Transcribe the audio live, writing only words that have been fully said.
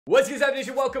What's good,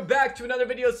 Nation? Welcome back to another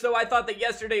video. So I thought that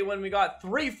yesterday when we got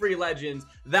 3 free legends,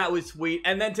 that was sweet.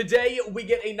 And then today we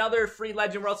get another free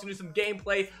legend. We're also going to do some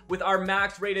gameplay with our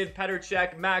max-rated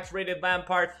Cech, max-rated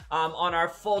Lampard on our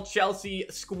full Chelsea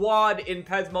squad in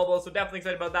PES Mobile. So definitely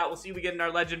excited about that. We'll see what we get in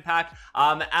our legend pack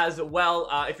as well.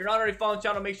 If you're not already following the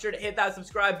channel, make sure to hit that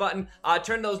subscribe button.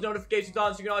 Turn those notifications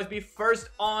on so you can always be first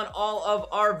on all of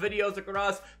our videos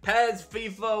across PES,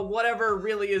 FIFA, whatever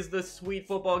really is the sweet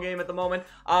football game at the moment.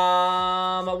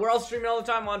 We're also streaming all the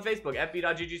time on Facebook,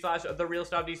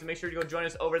 fb.gg/TheRealStopde, so make sure to go join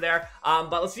us over there.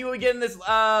 But let's see what we get in this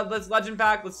legend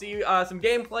pack. Let's see some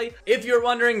gameplay. If you're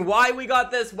wondering why we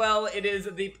got this, well, it is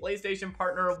the PlayStation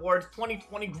Partner Awards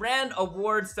 2020 Grand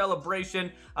Award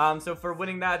Celebration. So for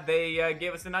winning that, they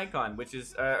gave us an icon, which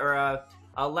is a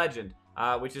legend.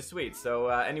 Which is sweet. So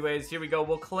anyways, here we go.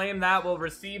 We'll claim that. We'll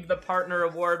receive the partner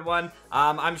award one.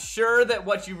 I'm sure that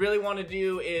what you really want to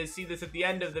do is see this at the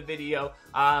end of the video,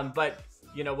 but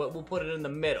you know what, we'll put it in the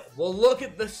middle. We'll look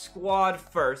at the squad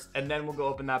first and then we'll go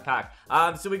open that pack.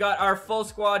 So we got our full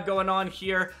squad going on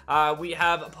here. We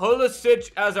have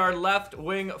Cech as our left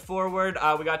wing forward.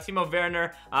 We got Timo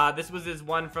Werner. This was his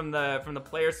one from the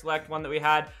player select one that we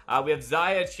had. We have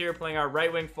Cech here playing our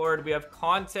right wing forward. We have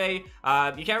Conte.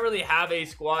 You can't really have a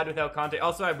squad without Conte.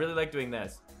 Also, I really like doing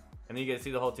this, and then you get to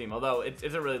see the whole team, although it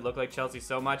doesn't really look like Chelsea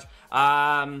so much.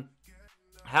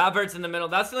 Havertz in the middle.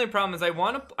 That's the only problem is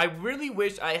I really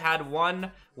wish I had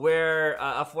one where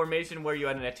a formation where you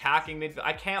had an attacking midfield.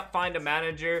 I can't find a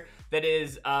manager that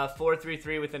is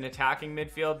 4-3-3 with an attacking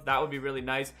midfield. That would be really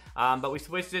nice. But we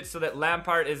switched it so that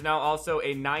Lampard is now also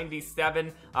a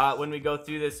 97 when we go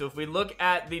through this. So if we look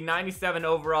at the 97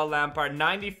 overall Lampard,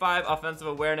 95 offensive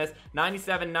awareness,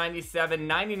 97, 97,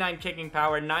 99 kicking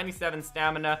power, 97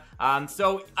 stamina.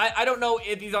 So I don't know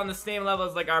if he's on the same level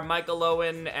as like our Michael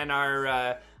Owen and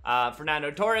our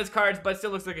Fernando Torres cards, but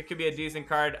still looks like it could be a decent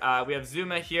card. We have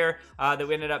Zuma here that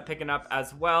we ended up picking up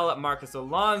as well. Marcos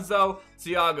Alonso,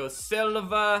 Thiago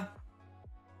Silva.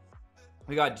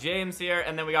 We got James here,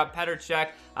 and then we got Cech.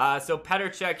 So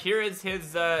Cech, here is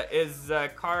his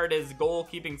card, his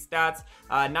goalkeeping stats,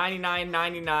 99,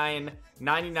 99,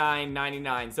 99,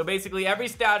 99. So basically every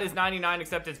stat is 99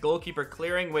 except his goalkeeper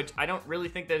clearing, which I don't really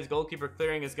think that his goalkeeper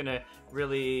clearing is gonna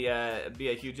really be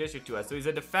a huge issue to us. So he's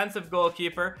a defensive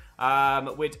goalkeeper,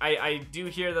 which I do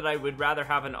hear that I would rather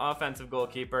have an offensive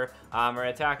goalkeeper or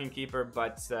attacking keeper,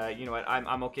 but you know what,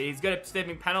 I'm okay. He's good at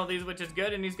saving penalties, which is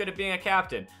good, and he's good at being a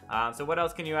captain. So what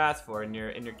else can you ask for in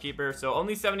your keeper? So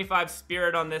only 75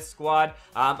 spirit on this squad.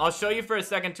 I'll show you for a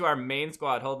second to our main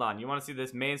squad. Hold on, you want to see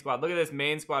this main squad? Look at this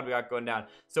main squad we got going down.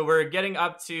 So we're getting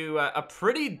up to a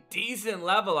pretty decent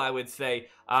level, I would say,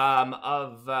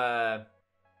 of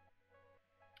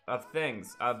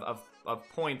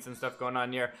points and stuff going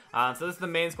on here. So this is the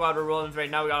main squad we're rolling with right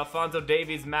now. We got Alphonso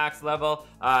Davies max level.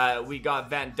 We got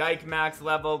Van Dijk max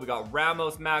level. We got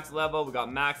Ramos max level. We got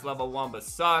max level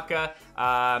Wan-Bissaka.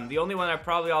 The only one I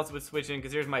probably also would switch in,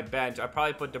 because here's my bench, I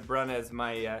probably put De Bruyne as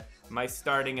my my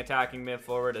starting attacking mid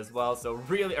forward as well. So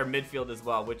really, or midfield as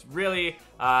well, which really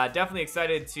definitely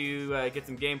excited to get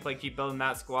some gameplay, keep building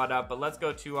that squad up. But let's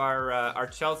go to our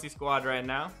Chelsea squad right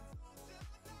now.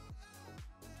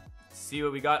 See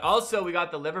what we got. Also, we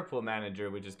got the Liverpool manager,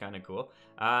 which is kind of cool.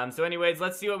 So anyways,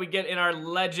 let's see what we get in our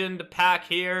legend pack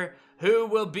here. Who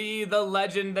will be the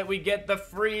legend that we get the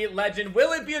free legend?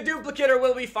 Will it be a duplicate, or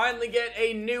will we finally get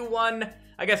a new one?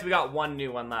 I guess we got one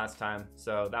new one last time,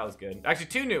 so that was good. Actually,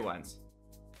 2 new ones.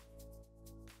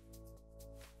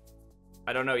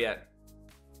 I don't know yet.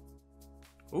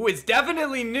 Ooh, it's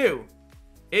definitely new.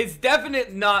 It's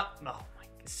definitely not... Oh my...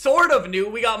 Sort of new.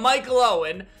 We got Michael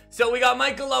Owen. So we got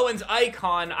Michael Owen's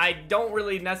icon. I don't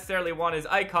really necessarily want his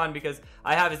icon because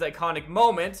I have his iconic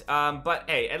moment. But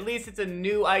hey, at least it's a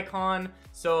new icon.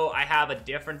 So I have a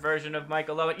different version of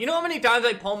Michael Owen. You know how many times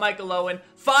I pull Michael Owen?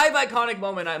 5 iconic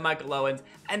moment Michael Owens,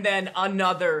 and then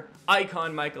another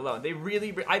icon Michael Owen. They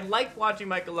really, I like watching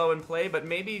Michael Owen play, but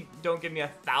maybe don't give me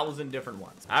 1,000 different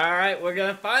ones. All right, we're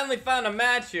gonna finally find a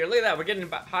match here. Look at that, we're getting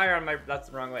higher on my, that's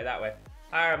the wrong way, that way.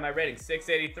 Higher on my rating,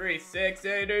 683,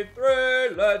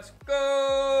 683, let's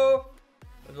go.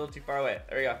 I was a little too far away.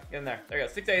 There we go, get in there. There we go,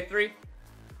 683.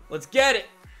 Let's get it.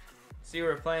 See who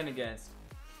we're playing against.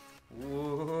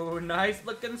 Ooh, nice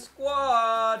looking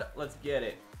squad. Let's get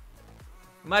it.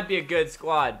 Might be a good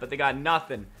squad, but they got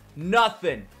nothing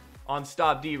on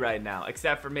Stopde right now,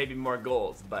 except for maybe more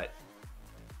goals, but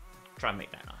try to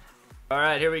make that on. All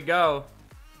right, here we go.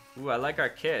 Ooh, I like our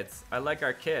kits. I like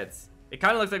our kits. It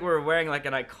kind of looks like we're wearing like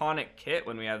an iconic kit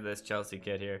when we have this Chelsea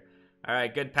kit here. All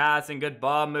right, good passing, good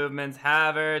ball movements.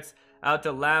 Havertz, out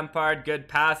to Lampard. Good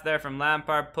pass there from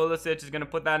Lampard. Pulisic is going to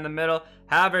put that in the middle.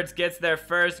 Havertz gets there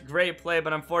first. Great play,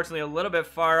 but unfortunately a little bit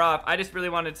far off. I just really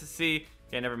wanted to see...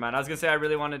 Okay, never mind. I was going to say I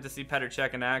really wanted to see Petr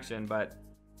Cech in action, but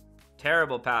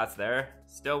terrible pass there.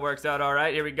 Still works out all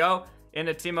right. Here we go.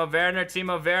 Into Timo Werner.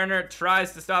 Timo Werner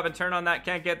tries to stop and turn on that.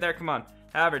 Can't get there. Come on.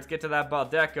 Havertz, get to that ball.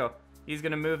 Deco. He's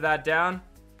going to move that down.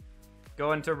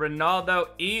 Going to Ronaldo.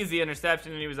 Easy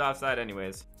interception, and he was offside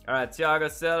anyways. All right, Thiago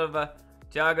Silva.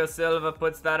 Thiago Silva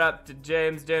puts that up to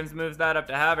James. James moves that up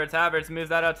to Havertz. Havertz moves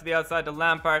that out to the outside to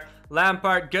Lampard.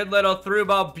 Lampard, good little through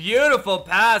ball. Beautiful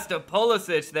pass to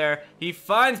Pulisic there. He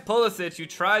finds Pulisic, who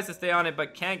tries to stay on it,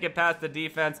 but can't get past the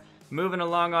defense. Moving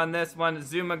along on this one.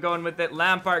 Zuma going with it.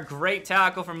 Lampard, great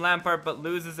tackle from Lampard, but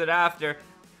loses it after.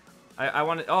 I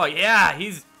want to... Oh, yeah,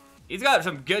 he's got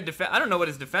some good defense. I don't know what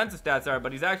his defensive stats are,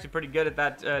 but he's actually pretty good at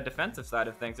that defensive side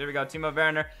of things. Here we go, Timo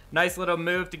Werner. Nice little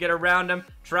move to get around him.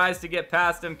 Tries to get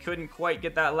past him. Couldn't quite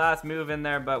get that last move in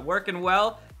there, but working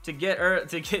well to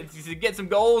get some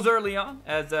goals early on.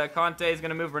 As Conte is going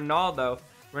to move Ronaldo.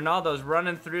 Ronaldo's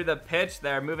running through the pitch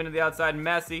there, moving to the outside.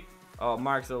 Messi. Oh,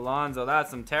 Marcos Alonso. That's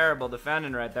some terrible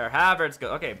defending right there. Havertz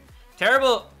go. Okay,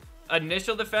 terrible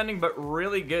initial defending, but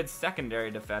really good secondary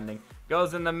defending.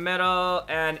 Goes in the middle,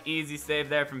 and easy save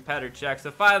there from Petr Cech. So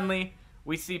finally,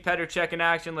 we see Petr Cech in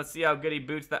action. Let's see how good he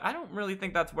boots that. I don't really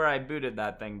think that's where I booted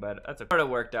that thing, but that's sort of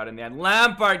worked out in the end.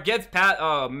 Lampard gets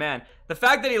Oh, man. The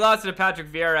fact that he lost it to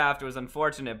Patrick Vieira after was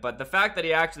unfortunate, but the fact that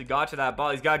he actually got to that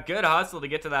ball, he's got good hustle to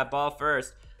get to that ball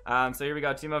first. So here we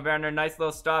go, Timo Werner. Nice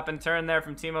little stop and turn there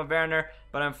from Timo Werner,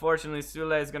 but unfortunately,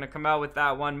 Sule is going to come out with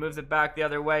that one. Moves it back the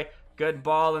other way. Good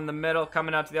ball in the middle,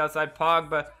 coming out to the outside.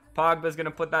 Pogba. Pogba's going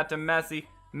to put that to Messi.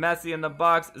 Messi in the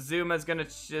box. Zuma's going to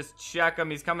just check him.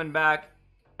 He's coming back.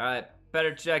 All right,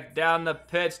 Petr Cech down the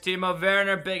pitch. Timo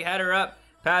Werner, big header up.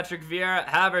 Patrick Vieira.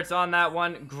 Havertz on that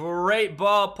one. Great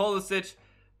ball.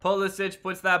 Pulisic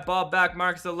puts that ball back.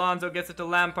 Marcos Alonso gets it to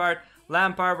Lampard.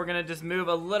 Lampard, we're going to just move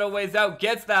a little ways out.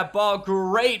 Gets that ball.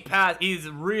 Great pass. He's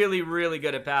really, really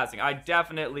good at passing. I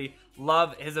definitely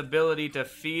love his ability to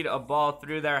feed a ball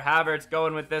through there. Havertz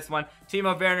going with this one.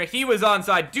 Timo Werner, he was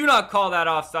onside. Do not call that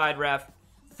offside, ref.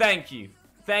 Thank you.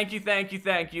 Thank you, thank you,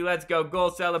 thank you. Let's go. Goal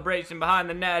celebration behind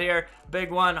the net here.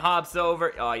 Big one. Hops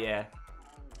over. Oh, yeah.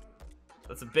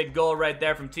 That's a big goal right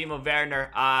there from Timo Werner.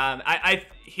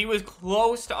 He was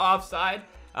close to offside.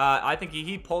 I think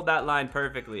he pulled that line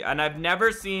perfectly. And I've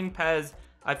never seen PES,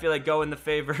 I feel like, go in the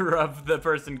favor of the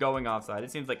person going offside.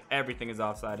 It seems like everything is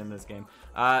offside in this game.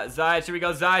 Ziyech, here we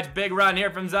go. Ziyech, big run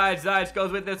here from Ziyech. Ziyech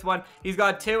goes with this one. He's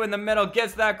got two in the middle.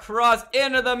 Gets that cross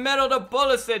into the middle to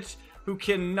Pulisic, who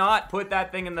cannot put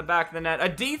that thing in the back of the net. A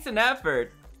decent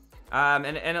effort. And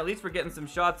at least we're getting some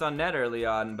shots on net early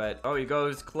on. But, oh, he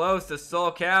goes close to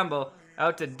Sol Campbell.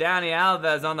 Out to Dani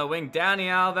Alves on the wing. Dani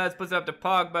Alves puts it up to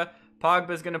Pogba.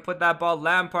 Pogba's going to put that ball.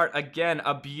 Lampard, again,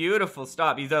 a beautiful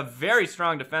stop. He's a very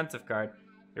strong defensive card.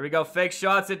 Here we go. Fake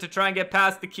shots it to try and get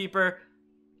past the keeper.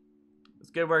 It's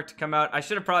good work to come out. I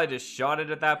should have probably just shot it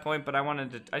at that point, but I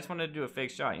just wanted to do a fake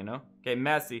shot, you know? Okay,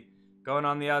 Messi going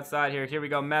on the outside here. Here we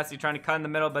go. Messi trying to cut in the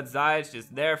middle, but Ziyech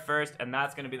just there first, and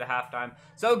that's going to be the halftime.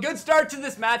 So, good start to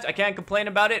this match. I can't complain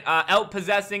about it.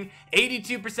 Out-possessing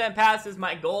 82% passes.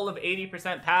 My goal of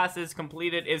 80% passes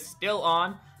completed is still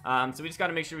on. So we just got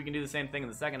to make sure we can do the same thing in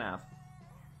the second half.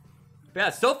 But yeah,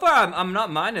 so far I'm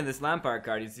not minding this Lampard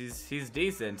card. He's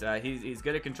decent. He's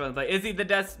good at controlling play. Is he the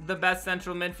best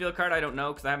central midfield card? I don't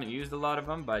know because I haven't used a lot of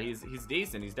them, but he's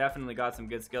decent. He's definitely got some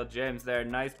good skill. James there,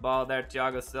 nice ball there.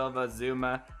 Thiago Silva,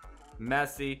 Zuma,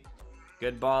 Messi,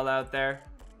 good ball out there.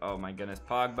 Oh my goodness,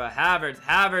 Pogba,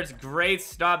 Havertz, great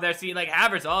stop there. See, like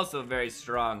Havertz also very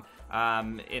strong.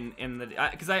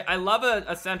 Because I love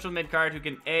a central mid card who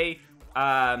can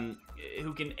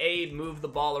move the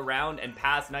ball around and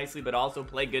pass nicely, but also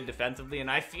play good defensively.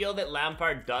 And I feel that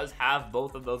Lampard does have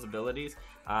both of those abilities,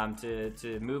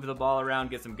 to move the ball around,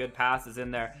 get some good passes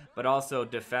in there, but also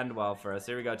defend well for us.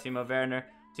 Here we go, Timo Werner.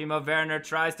 Timo Werner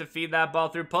tries to feed that ball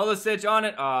through. Pulisic on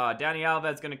it. Oh, Dani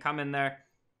Alves going to come in there.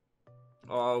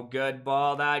 Oh, good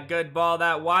ball that. Good ball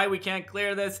that. Why we can't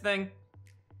clear this thing?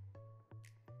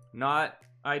 Not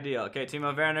ideal. Okay,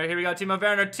 Timo Werner. Here we go, Timo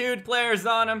Werner. Two players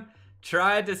on him.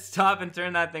 Tried to stop and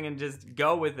turn that thing and just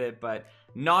go with it, but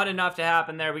not enough to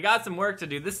happen there. We got some work to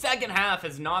do. The second half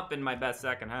has not been my best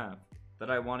second half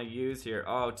that I want to use here.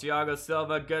 Oh, Thiago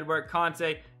Silva, good work.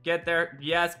 Conte, get there.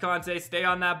 Yes, Conte, stay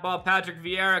on that ball. Patrick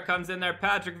Vieira comes in there.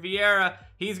 Patrick Vieira,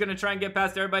 he's going to try and get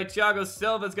past everybody. Thiago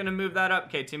Silva's going to move that up.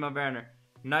 Okay, Timo Werner.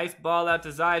 Nice ball out to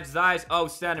Ziyech. Ziyech, oh,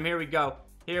 send him. Here we go.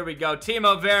 Here we go.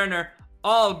 Timo Werner,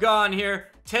 all gone here.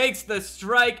 takes the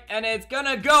strike, and it's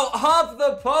gonna go off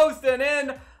the post and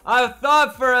in. I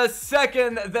thought for a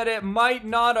second that it might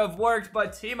not have worked,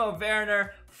 but Timo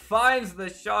Werner finds the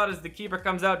shot as the keeper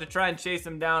comes out to try and chase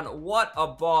him down. What a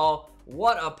ball.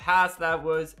 What a pass that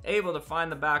was. Able to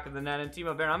find the back of the net. And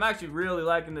Timo Werner, I'm actually really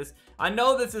liking this. I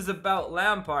know this is about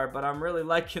Lampard, but I'm really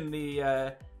liking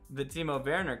the Timo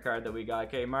Werner card that we got.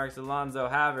 Okay, Marcus Alonso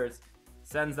Havertz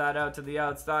sends that out to the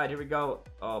outside. Here we go.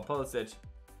 Oh, Pulisic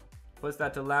puts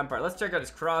that to Lampard. Let's check out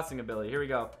his crossing ability. Here we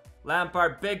go.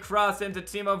 Lampard, big cross into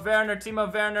Timo Werner.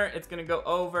 Timo Werner, it's going to go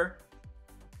over.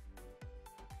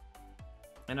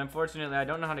 And unfortunately, I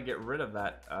don't know how to get rid of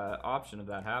that option of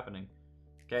that happening.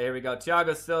 Okay, here we go.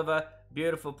 Thiago Silva,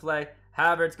 beautiful play.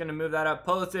 Havertz going to move that up.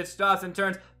 Pulisic stops and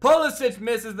turns. Pulisic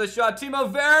misses the shot.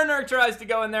 Timo Werner tries to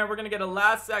go in there. We're going to get a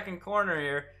last-second corner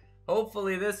here.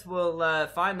 Hopefully, this will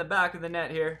find the back of the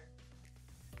net here.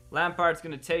 Lampard's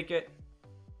going to take it.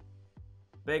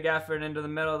 Big effort into the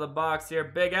middle of the box here.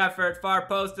 Big effort. Far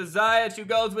post to Cech, who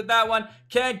goes with that one.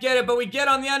 Can't get it, but we get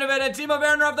on the end of it. And Timo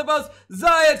Werner off the post.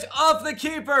 Cech off the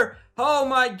keeper. Oh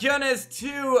my goodness.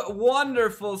 Two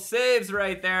wonderful saves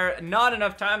right there. Not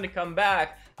enough time to come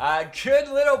back. Good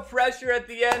little pressure at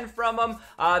the end from him.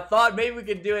 Thought maybe we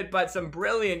could do it, but some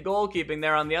brilliant goalkeeping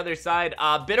there on the other side.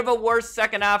 Bit of a worse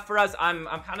second half for us. I'm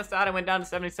kind of sad I went down to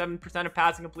 77% of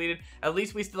passing completed. At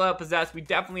least we still outpossessed. We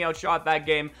definitely outshot that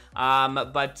game.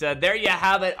 But there you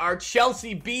have it, our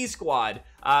Chelsea B squad.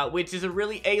 Which is a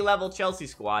really A-level Chelsea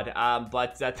squad.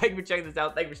 Thank you for checking this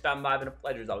out. Thank you for stopping by. It's been a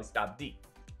pleasure as always. Stopde.